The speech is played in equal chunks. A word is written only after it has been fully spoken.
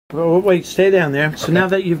Oh, wait, stay down there. So now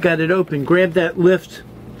that you've got it open, grab that lift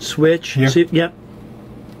switch. Here? See, yep.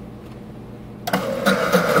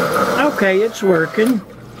 Okay, it's working.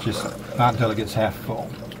 Just not until it gets half full.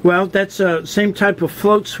 Well, that's the same type of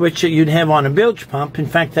float switch that you'd have on a bilge pump. In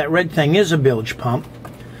fact, that red thing is a bilge pump.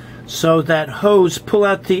 So that hose, pull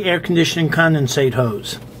out the air conditioning condensate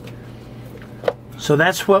hose. So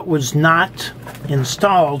that's what was not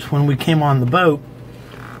installed when we came on the boat.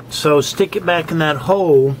 So stick it back in that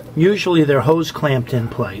hole. Usually they're hose clamped in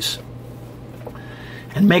place.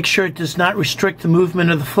 And make sure it does not restrict the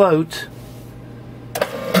movement of the float.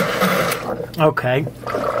 Okay.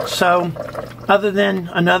 So other than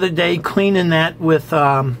another day cleaning that with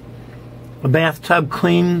a bathtub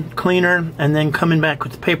cleaner and then coming back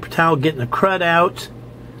with the paper towel, getting the crud out,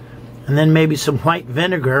 and then maybe some white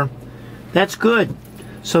vinegar, that's good.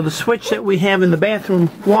 So the switch that we have in the bathroom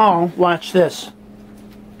wall, watch this.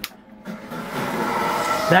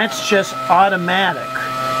 That's just automatic.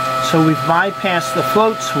 So we've bypassed the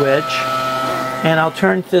float switch, and I'll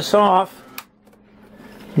turn this off.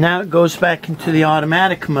 Now it goes back into the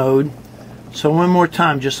automatic mode. So one more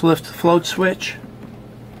time, just lift the float switch.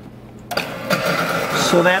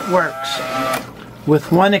 So that works, with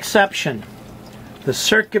one exception. The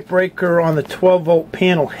circuit breaker on the 12-volt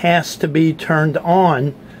panel has to be turned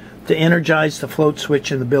on to energize the float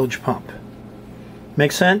switch in the bilge pump.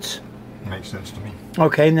 Make sense? Makes sense to me.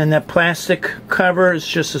 Okay, and then that plastic cover is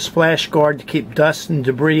just a splash guard to keep dust and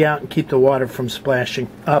debris out and keep the water from splashing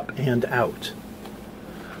up and out.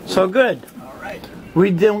 So good. All right.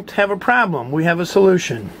 We don't have a problem. We have a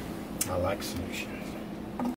solution. I like solutions.